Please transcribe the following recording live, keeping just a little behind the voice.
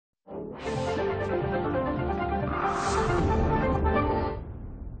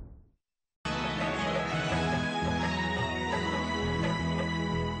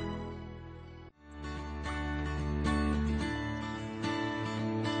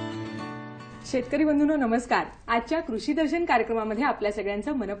शेतकरी बंधूंनो नमस्कार। आजच्या कृषी दर्शन कार्यक्रमामध्ये आपल्या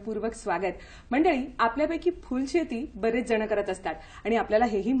सगळ्यांचं मनपूर्वक स्वागत। मंडळी, आपल्यापैकी फुलशेती बरेच जण करत असतात आणि आपल्याला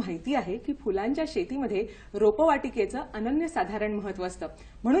हेही माहिती आहे की फुलांच्या शेतीमध्ये रोपवाटिकेचं अनन्यसाधारण महत्त्व असतं।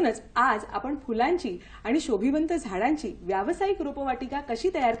 म्हणूनच आज आपण फुलांची आणि शोभिवंत झाडांची व्यावसायिक रोपवाटिका कशी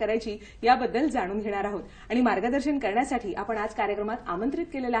तयार करायची याबद्दल जाणून घेणार आहोत आणि मार्गदर्शन करण्यासाठी आपण आज कार्यक्रमात आमंत्रित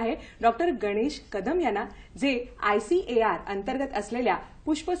केलेलं आहे डॉक्टर गणेश कदम यांना, जे ICAR अंतर्गत असलेल्या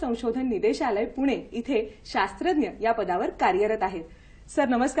पुष्प संशोधन निदेशालय पुणे इथे शास्त्रज्ञ या पदावर कार्यरत आहेत। सर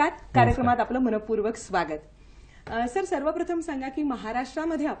नमस्कार, कार्यक्रमात आपलं मनपूर्वक स्वागत। सर सर्वप्रथम सांगा की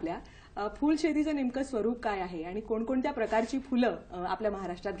महाराष्ट्रामध्ये आपल्या फुलशेतीचं नेमकं स्वरूप काय आहे आणि कोणकोणत्या प्रकारची फुलं आपल्या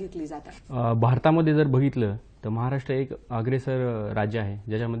महाराष्ट्रात घेतली जातात? भारतामध्ये जर बघितलं तर महाराष्ट्र एक अग्रेसर राज्य आहे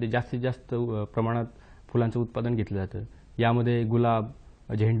ज्याच्यामध्ये जास्तीत जास्त प्रमाणात फुलांचं उत्पादन घेतलं जातं। यामध्ये गुलाब,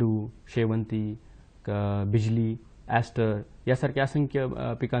 झेंडू, शेवंती, बिजली, ॲस्टर यासारख्या असंख्य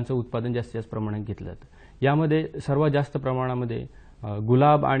पिकांचं उत्पादन जास्तीत जास्त प्रमाणात घेतलं जातं। यामध्ये सर्वात जास्त प्रमाणामध्ये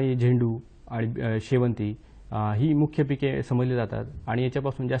गुलाब आणि झेंडू आणि शेवंती ही मुख्य पिके समजली जातात आणि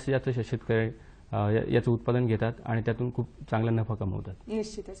याच्यापासून जास्तीत जास्त शेतकरी याचं उत्पादन घेतात आणि त्यातून खूप चांगला नफा कमवतात।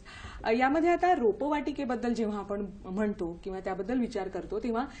 निश्चितच यामध्ये आता रोपवाटिकेबद्दल जेव्हा आपण म्हणतो किंवा त्याबद्दल विचार करतो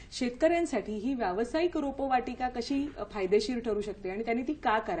तेव्हा शेतकऱ्यांसाठी ही व्यावसायिक रोपवाटिका कशी फायदेशीर ठरू शकते आणि त्यांनी ती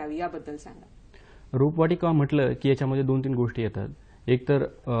का करावी याबद्दल सांगा। रोपवाटिका म्हटलं की याच्यामध्ये 2-3 गोष्टी येतात। एक तर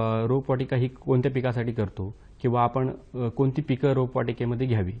रोपवाटिका ही कोणत्या पिकासाठी करतो किंवा आपण कोणती पिकं रोपवाटिकेमध्ये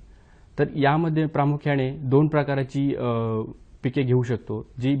घ्यावी, तर यामध्ये प्रामुख्याने 2 प्रकारची पिके घेऊ शकतो,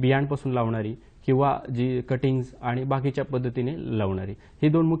 जी बियांपासून लावणारी किंवा जी कटिंग्स आणि बाकीच्या पद्धतीने लावणारी। हे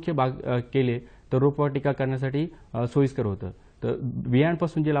 2 मुख्य भाग केले तर रोपवाटिका करण्यासाठी सोयीस्कर होतं। तर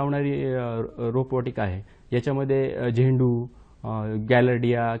बियांपासून जी लावणारी रोपवाटिका आहे याच्यामध्ये झेंडू,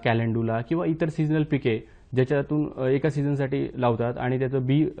 गॅलर्डिया, कॅलेंडुला किंवा इतर सीझनल पिके ज्याच्यातून एका सीझनसाठी लावतात आणि त्याचं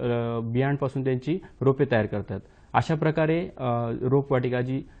बियांपासून त्यांची रोपे तयार करतात। अशा प्रकारे रोपवाटिका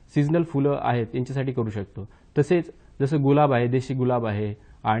जी सीझनल फुलं आहेत त्यांच्यासाठी करू शकतो। तसेच जसं गुलाब आहे, देशी गुलाब आहे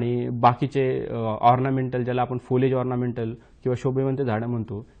आणि बाकीचे ऑर्नामेंटल, ज्याला आपण फोलेज ऑर्नामेंटल किंवा शोभेवंत झाडं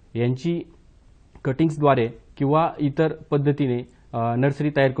म्हणतो, यांची कटिंग्सद्वारे किंवा इतर पद्धतीने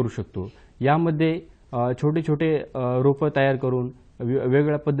नर्सरी तयार करू शकतो। यामध्ये छोटे छोटे रोपं तयार करून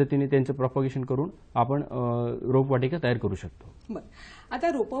वेगवेगळ्या पद्धतीने त्यांचं प्रॉपगेशन करून आपण रोपवाटिका तयार करू शकतो।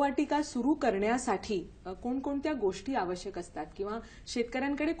 आता रोपवाटिका सुरू करण्यासाठी कोणकोणत्या गोष्टी आवश्यक असतात किंवा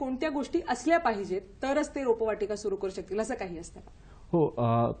शेतकऱ्यांकडे कोणत्या गोष्टी असल्या पाहिजेत तरच ते रोपवाटिका सुरू करू शकतील, असं काही असतं का? हो,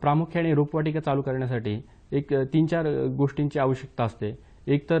 प्रामुख्याने रोपवाटिका चालू करण्यासाठी एक 3-4 गोष्टींची आवश्यकता असते।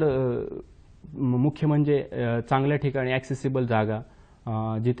 एक तर मुख्य म्हणजे चांगल्या ठिकाणी ॲक्सेसिबल जागा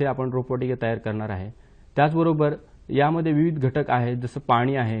जिथे आपण रोपवाटिका तयार करणार आहे। त्याचबरोबर यामध्ये विविध घटक आहेत, जसं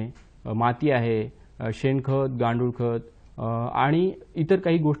पाणी आहे, माती आहे, शेणखत, गांडूळखत आणि इतर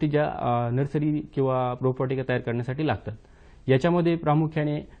काही गोष्टी ज्या नर्सरी किंवा रोपवाटिका तयार करण्यासाठी लागतात। याच्यामध्ये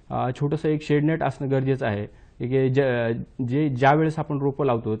प्रामुख्याने छोटंसं एक शेडनेट असणं गरजेचं आहे की ज्या वेळेस आपण रोपं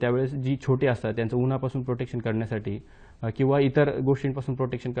लावतो त्यावेळेस जी छोटी असतात त्यांचं उन्हापासून प्रोटेक्शन करण्यासाठी किंवा इतर गोष्टींपासून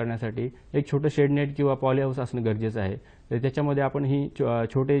प्रोटेक्शन करण्यासाठी एक छोटं शेडनेट किंवा पॉली हाऊस असणं गरजेचं आहे। तर त्याच्यामध्ये आपण ही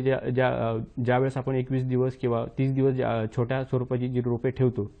छोटे ज्यावेळेस आपण 21 दिवस किंवा 30 दिवस छोट्या स्वरूपाची जी रोपे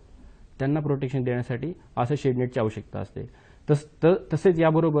ठेवतो त्यांना प्रोटेक्शन देण्यासाठी असं शेडनेटची आवश्यकता असते। तसेच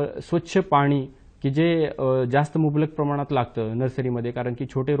याबरोबर स्वच्छ पाणी की जे जास्त मुबलक प्रमाणात लागतं नर्सरीमध्ये, कारण की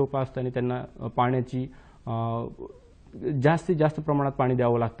छोटे रोपं असताना त्यांना पाण्याची जास्तीत जास्त प्रमाणात पाणी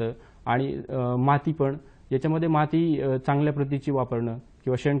द्यावं लागतं आणि माती पण याच्यामध्ये माती चांगल्या प्रतीची वापरणं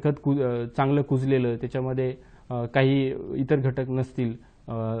किंवा शेणखत चांगलं कुजलेलं, त्याच्यामध्ये काही इतर घटक नसतील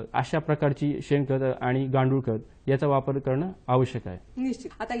अशा प्रकारची शेणखत आणि गांडूळखत याचा वापर करणं आवश्यक आहे।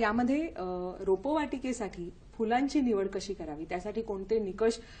 निश्चित। आता यामध्ये रोपवाटिकेसाठी फुलांची निवड कशी करावी, त्यासाठी कोणते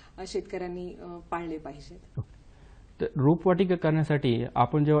निकष शेतकऱ्यांनी पाळले पाहिजेत? तर रोपवाटिका करण्यासाठी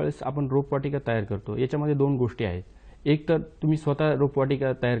आपण ज्यावेळेस आपण रोपवाटिका तयार करतो याच्यामध्ये 2 गोष्टी आहेत। एक तर तुम्ही स्वतः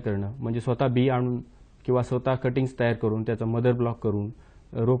रोपवाटिका तयार करणं, म्हणजे स्वतः बी आणून किंवा स्वतः कटिंग्स तयार करून त्याचा मदर ब्लॉक करून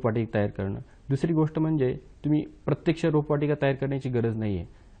रोपवाटिका तयार करणं। दुसरी गोष्ट म्हणजे तुम्ही प्रत्यक्ष रोपवाटिका तयार करण्याची गरज नाही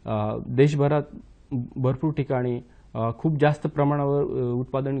आहे। देशभरात भरपूर ठिकाणी खूप जास्त प्रमाणावर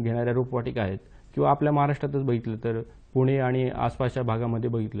उत्पादन घेणाऱ्या रोपवाटिका आहेत किंवा आपल्या महाराष्ट्रातच बघितलं तर पुणे आणि आसपासच्या भागामध्ये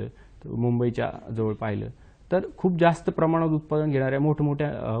बघितलं तर मुंबईच्या जवळ पाहिलं तर खूप जास्त प्रमाणात उत्पादन घेणाऱ्या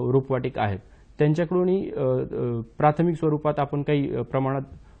मोठमोठ्या रोपवाटिका आहेत। त्यांच्याकडूनही प्राथमिक स्वरूपात आपण काही प्रमाणात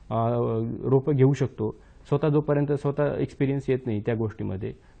रोपं घेऊ शकतो, जोपर्यंत स्वतः एक्सपिरियन्स येत नाही त्या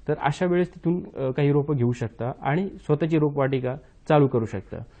गोष्टीमध्ये, तर अशा वेळेस तिथून काही रोपं घेऊ शकता आणि स्वतःची रोपवाटिका चालू करू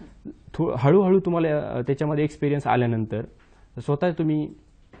शकता। हळूहळू तुम्हाला त्याच्यामध्ये एक्सपिरियन्स आल्यानंतर स्वतः तुम्ही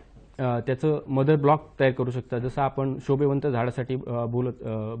त्याचं मदर ब्लॉक तयार करू शकता. जसं आपण शोभेवंत झाडासाठी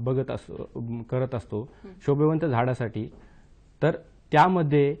करत असतो शोभेवंत झाडासाठी, तर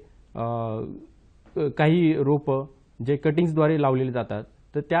त्यामध्ये काही रोपं जे कटिंग्सद्वारे लावलेली जातात,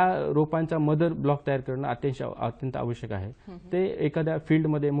 तर त्या रोपांचा मदर ब्लॉक तयार करणं अत्यंत आवश्यक आहे. ते एखाद्या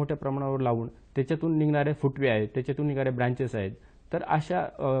फील्डमध्ये मोठ्या प्रमाणावर लावून त्याच्यातून निघणारे फुटवे आहेत, त्याच्यातून निघणारे ब्रांचेस आहेत, तर अशा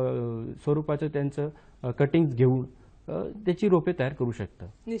स्वरूपाचं त्यांचं कटिंग्स घेऊन त्याची रोपे तयार करू शकतात.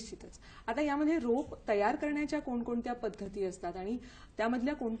 निश्चितच. आता यामध्ये रोप तयार करण्याच्या कोणकोणत्या पद्धती असतात आणि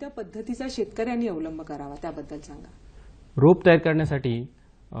त्यामधल्या कोणत्या पद्धतीचा शेतकऱ्यांनी अवलंब करावा त्याबद्दल सांगा. रोप तयार करण्यासाठी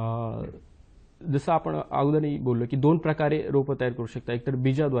जसं आपण अगोदरही बोललो की 2 प्रकारे रोपं तयार करू शकता. एक तर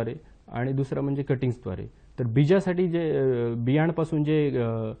बीजाद्वारे आणि दुसरं म्हणजे कटिंग्सद्वारे. तर बीजासाठी जे बियाणापासून जे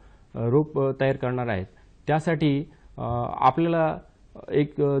रोप तयार करणार आहेत त्यासाठी आपल्याला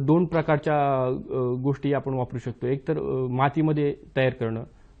एक 2 प्रकारच्या गोष्टी आपण वापरू शकतो. एक तर मातीमध्ये तयार करणं,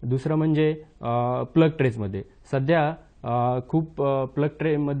 दुसरं म्हणजे प्लग ट्रेजमध्ये. सध्या खूप प्लग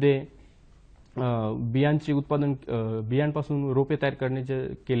ट्रेमध्ये बियांचे उत्पादन बियांपासून रोपे तयार करण्याचे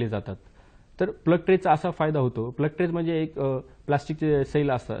केले जातात. तर प्लग ट्रेचा असा फायदा होतो. प्लग ट्रेज म्हणजे एक प्लास्टिकचे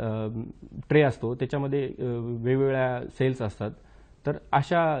सेल असतात, ट्रे असतो, त्याच्यामध्ये वेगवेगळ्या सेल्स असतात. तर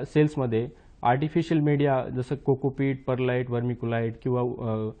अशा सेल्समध्ये आर्टिफिशियल मीडिया जसं कोकोपीट, परलाईट, वर्मिकुलाईट किंवा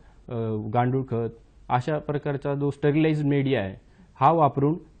गांडूळ खत अशा प्रकारचा जो स्टरिलाइज्ड मीडिया आहे हा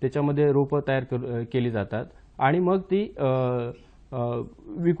वापरून त्याच्यामध्ये रोपं तयार केली जातात आणि मग ती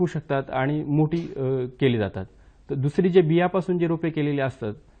विकू शकतात आणि मोठी केली जातात. तर दुसरी जे बियापासून जे रोपे केलेली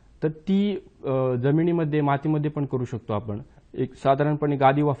असतात तर ती जमिनीमध्ये मातीमध्ये पण करू शकतो आपण. एक साधारणपणे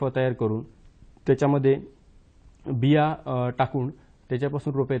गादी वाफा तयार करून त्याच्यामध्ये बिया टाकून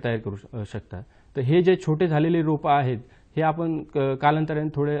त्याच्यापासून रोपे तयार करू शकतात. तर हे जे छोटे झालेले रोपं आहेत हे आपण कालांतराने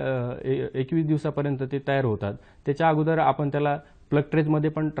थोडे 21 दिवसापर्यंत ते तयार होतात. त्याच्या अगोदर आपण त्याला प्लग ट्रेजमध्ये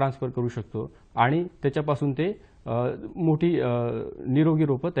पण ट्रान्सफर करू शकतो आणि त्याच्यापासून ते मोठी निरोगी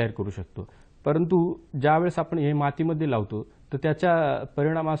रोपं तयार करू शकतो. परंतु ज्यावेळेस आपण हे मातीमध्ये लावतो तर त्याचा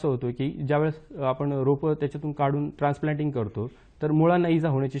परिणाम असा होतो की ज्यावेळेस आपण रोपं त्याच्यातून काढून ट्रान्सप्लांटिंग करतो तर मुळांना इजा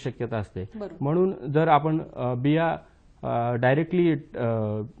होण्याची शक्यता असते. म्हणून जर आपण बिया डायरेक्टली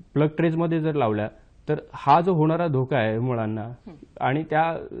प्लग ट्रेजमध्ये जर लावल्या तर हा जो होणारा धोका आहे मुळांना आणि त्या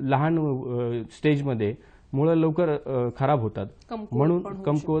लहान स्टेजमध्ये मुळं लवकर खराब होतात, म्हणून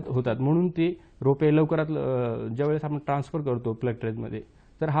कमकुवत होतात. म्हणून ती रोपे लवकरात ज्यावेळेस आपण ट्रान्सफर करतो प्लग ट्रेजमध्ये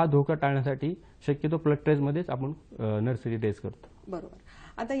तर हा धोका टाळण्यासाठी शक्यतो प्लग ट्रेजमध्येच आपण नर्सरी रेज करतो. बरोबर.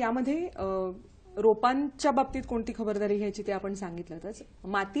 आता यामध्ये रोपांच्या बाबतीत कोणती खबरदारी घ्यायची ते आपण सांगितलंच.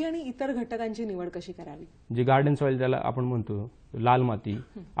 माती आणि इतर घटकांची निवड कशी करावी? जे गार्डन सॉइल ज्याला आपण म्हणतो, लाल माती,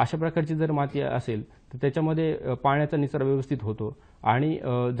 अशा प्रकारची जर माती असेल तर त्याच्यामध्ये पाण्याचा निचरा व्यवस्थित होतो आणि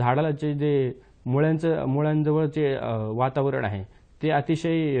झाडाचे जे मुळांजवळचे वातावरण आहे ते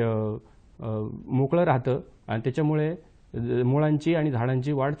अतिशय मोकळं राहतं आणि त्याच्यामुळे मुळांची आणि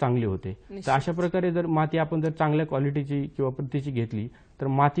झाडांची वाढ चांगली होते. तर अशा प्रकारे जर माती आपण जर चांगल्या क्वालिटीची किंवा प्रतीची घेतली तर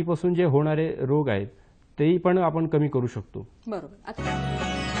मातीपासून जे होणारे रोग आहेत तेही पण आपण कमी करू शकतो. बरोबर.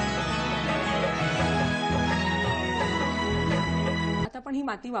 आता आपण ही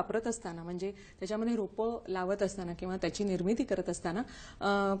माती वापरत असताना म्हणजे त्याच्यामध्ये रोपं लावत असताना किंवा त्याची निर्मिती करत असताना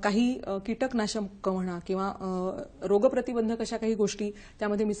काही कीटकनाशक म्हणा किंवा रोगप्रतिबंधक अशा काही गोष्टी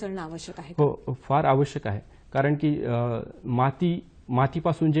त्यामध्ये मिसळणं आवश्यक आहे. हो, फार आवश्यक आहे. कारण की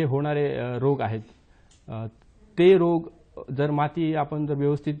मातीपासून जे होणारे रोग आहेत ते रोग जर माती आपण जर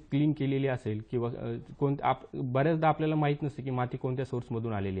व्यवस्थित क्लीन केलेली असेल किंवा बऱ्याचदा आपल्याला माहीत नसते की माती कोणत्या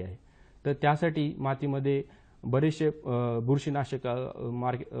सोर्समधून आलेली आहे, तर त्यासाठी मातीमध्ये बरेचसे बुरशीनाशक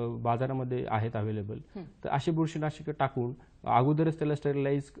बाजारामध्ये आहेत अवेलेबल. तर असे बुरशीनाशक टाकून अगोदरच त्याला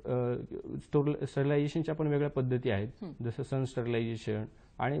स्टरलायझेशनच्या पण वेगळ्या पद्धती आहेत, जसं सन स्टरलायझेशन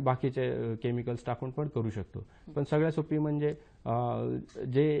आणि बाकीचे केमिकल्स टाकून पण करू शकतो. पण सगळ्यात सोपी म्हणजे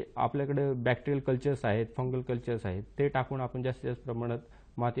जे आपल्याकडे बॅक्टेरियल कल्चर्स आहेत, फंगल कल्चर्स आहेत ते टाकून आपण जास्तीत जास्त प्रमाणात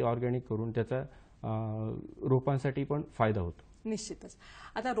माती ऑर्गॅनिक करून त्याचा रोपांसाठी पण फायदा होतो. निश्चितच.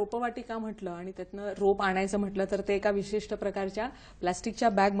 आता रोपवाटिका म्हटलं आणि त्यातनं रोप आणायचं म्हटलं तर ते एका विशिष्ट प्रकारच्या प्लास्टिकच्या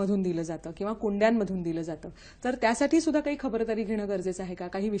बॅगमधून दिलं जातं किंवा कुंड्यांमधून दिलं जातं. तर त्यासाठी सुद्धा काही खबरदारी घेणं गरजेचं आहे का?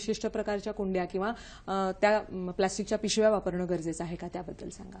 काही विशिष्ट प्रकारच्या कुंड्या किंवा त्या प्लास्टिकच्या पिशव्या वापरणं गरजेचं आहे का? त्याबद्दल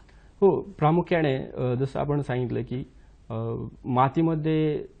सांगा. हो, प्रामुख्याने जसं आपण सांगितलं की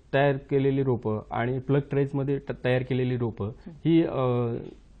मातीमध्ये तयार केलेली रोपं आणि प्लग ट्रेजमध्ये तयार केलेली रोपं ही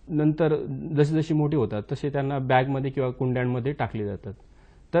नंतर जशी जशी मोठी होतात तसे त्यांना बॅगमध्ये किंवा कुंड्यांमध्ये टाकली जातात.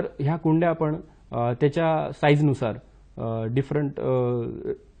 तर ह्या कुंड्या आपण त्याच्या साईजनुसार डिफरंट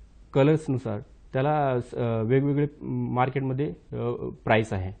कलर्सनुसार त्याला वेगवेगळे मार्केटमध्ये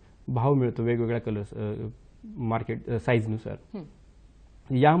प्राइस आहे, भाव मिळतो वेगवेगळ्या कलर्स मार्केट साईजनुसार.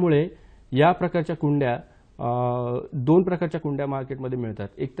 यामुळे या प्रकारच्या कुंड्या दोन प्रकारच्या कुंड्या मार्केटमध्ये मिळतात.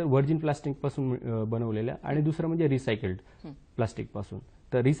 एक तर व्हर्जिन प्लास्टिक पासून बनवलेल्या आणि दुसरं म्हणजे रिसायकल्ड प्लास्टिक पासून.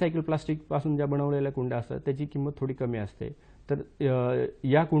 तर रिसायकल प्लास्टिक पासून ज्या बनवलेल्या कुंड्या असतात त्याची किंमत थोडी कमी असते. तर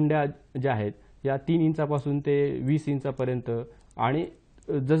या कुंड्या ज्या आहेत या 3 इंचापासून ते 20 इंचापर्यंत आणि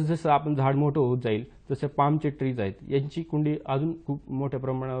जसं आपण झाड मोठं होत जाईल तसे पामचे ट्रीज आहेत यांची कुंडी अजून खूप मोठ्या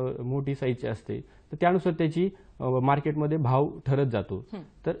प्रमाणावर मोठी साईजची असते. तर त्यानुसार त्याची मार्केटमध्ये भाव ठरत जातो.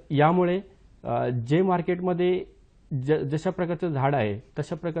 तर यामुळे जे मार्केटमध्ये जशा प्रकारचं झाड आहे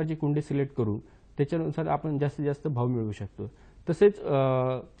तशा प्रकारची कुंडी सिलेक्ट करून त्याच्यानुसार आपण जास्तीत जास्त भाव मिळवू शकतो. तसेच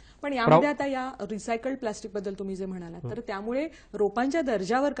पण यामध्ये आता या रिसायकल्ड प्लास्टिक बद्दल तुम्ही जे म्हणालात तर त्यामुळे रोपांच्या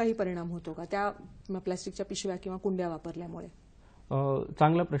दर्जावर काही परिणाम होतो का त्या प्लास्टिकच्या पिशव्या किंवा कुंड्या वापरल्यामुळे?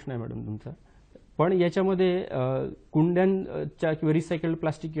 चांगला प्रश्न आहे मॅडम तुमचा. पण याच्यामध्ये कुंड्यांच्या किंवा रिसायकल्ड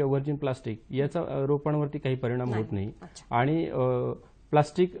प्लास्टिक किंवा व्हर्जिन प्लास्टिक याचा रोपांवरती काही परिणाम होत नाही. आणि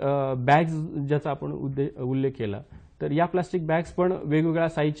प्लास्टिक बॅग्स ज्याचा आपण उल्लेख केला तर या प्लास्टिक बॅग्स पण वेगवेगळ्या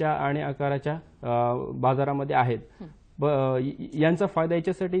साईजच्या आणि आकाराच्या बाजारामध्ये आहेत. यांचा फायदा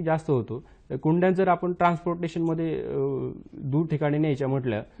याच्यासाठी जास्त होतो. कुंड्या जर आपण ट्रान्सपोर्टेशनमध्ये दूर ठिकाणी न्यायच्या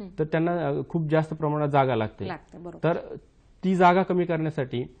म्हटल्या तर त्यांना खूप जास्त प्रमाणात जागा लागते. तर ती जागा कमी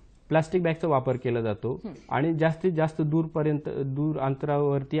करण्यासाठी प्लास्टिक बॅगचा वापर केला जातो आणि जास्तीत जास्त दूर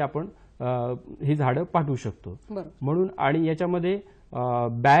अंतरावरती आपण ही झाडं पाठवू शकतो. म्हणून आणि याच्यामध्ये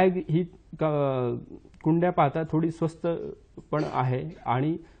बॅग ही कुंड्या पाहता थोडी स्वस्त पण आहे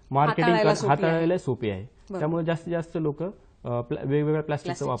आणि मार्केटिंग हाताळायला सोपी आहे. त्यामुळे जास्तीत जास्त लोक वेगवेगळ्या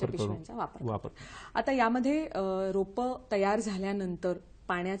प्लास्टिकचा वापर करून आता यामध्ये रोपं तयार झाल्यानंतर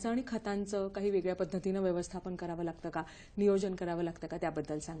पाण्याचं आणि खतांचं काही वेगळ्या पद्धतीनं व्यवस्थापन करावं लागतं का, नियोजन करावं लागतं का,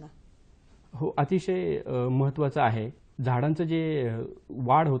 त्याबद्दल सांगा. हो, अतिशय महत्वाचं आहे. झाडांचं जे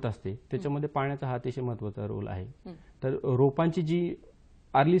वाढ होत असते त्याच्यामध्ये पाण्याचा हा अतिशय महत्वाचा रोल आहे. तर रोपांची जी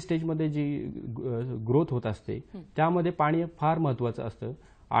अर्ली स्टेजमध्ये जी ग्रोथ होत असते त्यामध्ये पाणी फार महत्वाचं असतं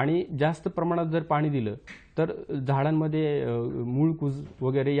आणि जास्त प्रमाणात जर पाणी दिलं तर झाडांमध्ये मूळकूज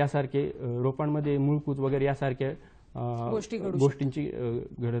वगैरे यासारखे रोपांमध्ये मूळकूज वगैरे यासारख्या गोष्टींची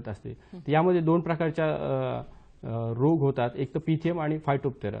घडत असते. यामध्ये 2 प्रकारच्या रोग होतात, एक तर पिथियम आणि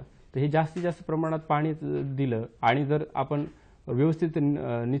फायटोप्टेरा. तर हे जास्तीत जास्त प्रमाणात पाणी दिलं आणि जर आपण व्यवस्थित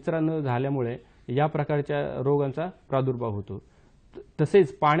निचरा न झाल्यामुळे या प्रकारच्या रोगांचा प्रादुर्भाव होतो.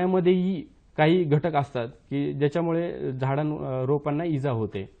 तसेच पाण्यामध्येही काही घटक असतात की ज्याच्यामुळे रोपांना इजा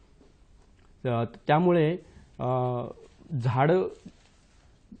होते. त्यामुळे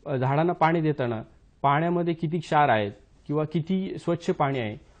झाडांना पाणी देताना पाण्यामध्ये किती क्षार आहेत किंवा किती स्वच्छ पाणी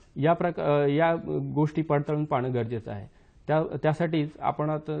आहे या गोष्टी पडताळून पाहणं गरजेचं आहे. त्यासाठीच आपण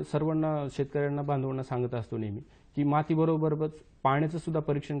आता सर्वांना शेतकऱ्यांना बांधवांना सांगत असतो नेहमी की मातीबरोबरच पाण्याचं सुद्धा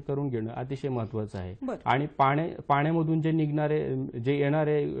परीक्षण करून घेणं अतिशय महत्वाचं आहे. आणि पाण्यामधून जे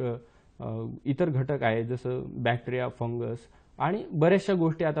येणारे इतर घटक आहेत जसं बॅक्टेरिया, फंगस आणि बऱ्याचशा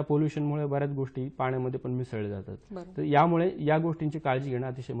गोष्टी आता पोल्युशनमुळे बऱ्याच गोष्टी पाण्यामध्ये पण मिसळल्या जातात. तर यामुळे या गोष्टींची काळजी घेणं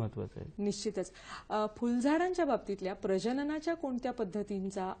अतिशय महत्वाचं आहे. निश्चितच. फुलझाडांच्या बाबतीतल्या प्रजननाच्या कोणत्या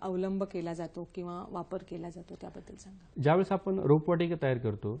पद्धतींचा अवलंब केला जातो किंवा वापर केला जातो त्याबद्दल सांगा. ज्यावेळेस आपण रोपवाटिका तयार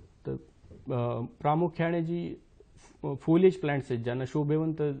करतो तर प्रामुख्याने जी फोलिएज प्लांट्स आहेत ज्यांना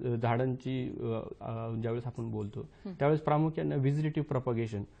शोभेवंत झाडांची ज्यावेळेस आपण बोलतो त्यावेळेस प्रामुख्याने व्हिजिटेटिव्ह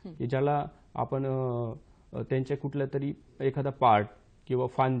प्रॉपगेशन ज्याला आपण त्यांच्या कुठल्या तरी एखादा पार्ट किंवा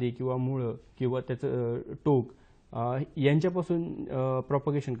फांदी किंवा मुळं किंवा त्याचं टोक यांच्यापासून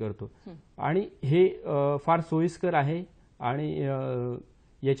प्रॉपगेशन करतो. आणि हे फार सोयीस्कर आहे आणि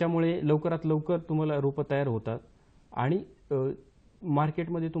याच्यामुळे लवकरात लवकर तुम्हाला रोपं तयार होतात आणि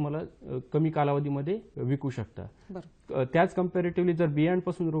मार्केटमध्ये तुम्हाला कमी कालावधीमध्ये विकू शकता. त्याच कम्पॅरेटिव्हली जर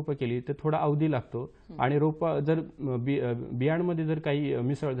बियाणपासून रोपं केली तर थोडा अवधी लागतो आणि जर बियाणमध्ये जर काही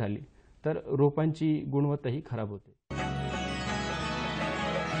मिसळ झाली तर रोपांची गुणवत्ताही खराब होते.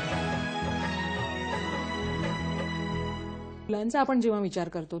 फुलांचा आपण जेव्हा विचार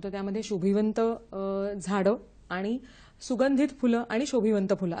करतो तर त्यामध्ये शोभिवंत झाडं आणि सुगंधित फुलं आणि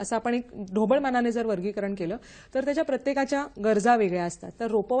शोभिवंत फुलं असं आपण एक ढोबळमानाने जर वर्गीकरण केलं तर त्याच्या प्रत्येकाच्या गरजा वेगळ्या असतात.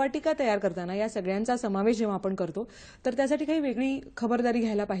 तर रोपवाटिका तयार करताना या सगळ्यांचा समावेश जेव्हा आपण करतो तर त्यासाठी काही वेगळी खबरदारी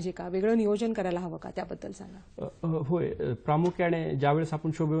घ्यायला पाहिजे का, वेगळं नियोजन करायला हवं का, त्याबद्दल सांगा. होय, प्रामुख्याने ज्यावेळेस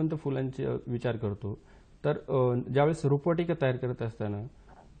आपण शोभिवंत फुलांचा विचार करतो तर ज्यावेळेस रोपवाटिका तयार करत असताना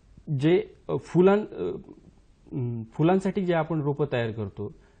जे फुलांसाठी जे आपण रोपं तयार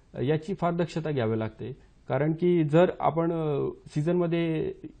करतो याची फार दक्षता घ्यावी लागते. कारण की जर आपण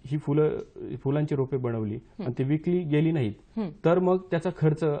सीझनमध्ये ही फुलांची रोपे बनवली आणि ती विकली गेली नाहीत तर मग त्याचा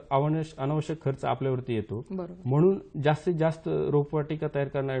खर्च अनावश्यक खर्च आपल्यावरती येतो. म्हणून जास्तीत जास्त रोपवाटिका तयार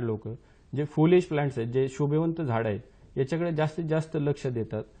करणारे लोक जे फोलिएज प्लांट्स आहेत, जे शोभेवंत झाड आहेत याच्याकडे जास्तीत जास्त लक्ष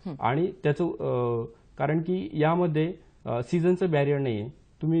देतात आणि त्याचं कारण की यामध्ये सीझनचं बॅरियर नाहीये.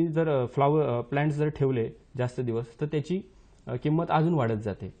 तुम्ही जर फ्लावर प्लांट्स जर ठेवले जास्त दिवस तर त्याची किंमत अजून वाढत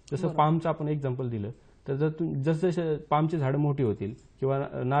जाते. जसं पामचं आपण एक्झाम्पल दिलं तर जर जसजसे पामची झाडं मोठी होतील किंवा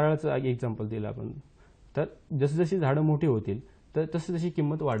नारळाचं एक्झाम्पल दिलं आपण, तर जसजशी झाडं मोठी होतील तर तशी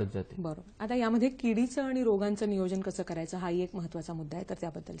किंमत वाढत जाते. बरोबर. आता यामध्ये किडीचं आणि रोगांचं नियोजन कसं करायचं हाही एक महत्त्वाचा मुद्दा आहे, तर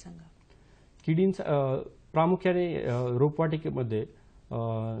त्याबद्दल सांगा. किडींचा प्रामुख्याने रोपवाटिकेमध्ये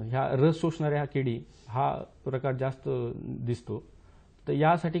ह्या रस शोषणाऱ्या किडी हा प्रकार जास्त दिसतो. तर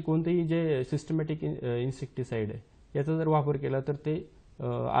यासाठी कोणतेही जे सिस्टमॅटिक इन्सेक्टिसाइड आहे याचा जर वापर केला तर ते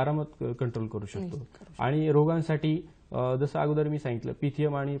आरामात कंट्रोल करू शकतो. आणि रोगांसाठी जसं अगोदर मी सांगितलं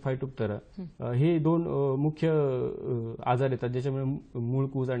पिथियम आणि फायटोप्तरा हे दोन मुख्य आजार येतात ज्याच्यामुळे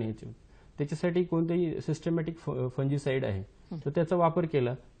मूळकूज आणि याचे. त्याच्यासाठी कोणतेही सिस्टमॅटिक फंजीसाइड आहे तर त्याचा वापर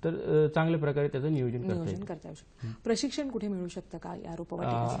केला तर चांगल्या प्रकारे त्याचं नियोजन करता येईल. प्रशिक्षण कुठे मिळू शकतं का या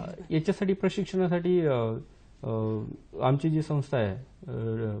रोपवाटिकेसाठी? याच्यासाठी प्रशिक्षणासाठी आमची जी संस्था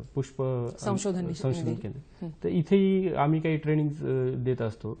आहे पुष्प संशोधन केंद्र, तर इथेही आम्ही काही ट्रेनिंग देत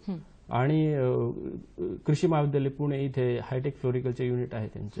असतो. आणि कृषी महाविद्यालय पुणे इथे हायटेक फ्लोरिकल्चर युनिट आहे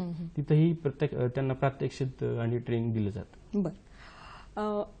त्यांचं, तिथेही त्यांना प्रात्यक्षिक आणि ट्रेनिंग दिलं जातं. बरं.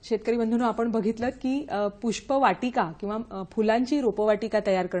 शेतकरी बंधूंनो, आपण बघितलं की पुष्पवाटिका किंवा फुलांची रोपवाटिका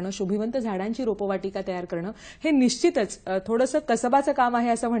तयार करणं, शोभिवंत झाडांची रोपवाटिका तयार करणं हे निश्चितच थोडंसं कसबाचं काम आहे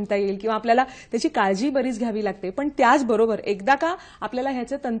असं म्हणता येईल किंवा आपल्याला त्याची काळजी बरीच घ्यावी लागते. पण त्याचबरोबर एकदा का आपल्याला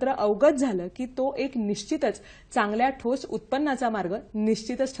ह्याचं तंत्र अवगत झालं की तो एक निश्चितच चांगल्या ठोस उत्पन्नाचा मार्ग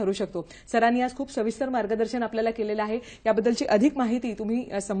निश्चितच ठरू शकतो. सरांनी आज खूप सविस्तर मार्गदर्शन आपल्याला केलेलं आहे. याबद्दलची अधिक माहिती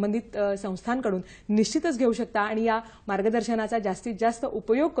तुम्ही संबंधित संस्थांकडून निश्चितच घेऊ शकता आणि या मार्गदर्शनाचा जास्तीत जास्त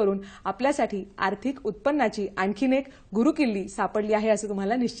उपयोग करून आपल्यासाठी आर्थिक उत्पन्नाची आणखीन एक गुरुकिल्ली सापडली आहे असं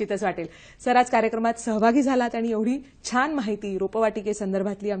तुम्हाला निश्चितच वाटेल. सर आज कार्यक्रमात सहभागी झालात आणि एवढी छान माहिती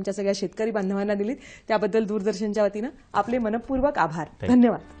रोपवाटिकेसंदर्भातली आमच्या सगळ्या शेतकरी बांधवांना दिलीत त्याबद्दल दूरदर्शनच्या वतीनं आपले मनपूर्वक आभार.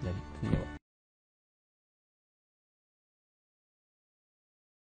 धन्यवाद.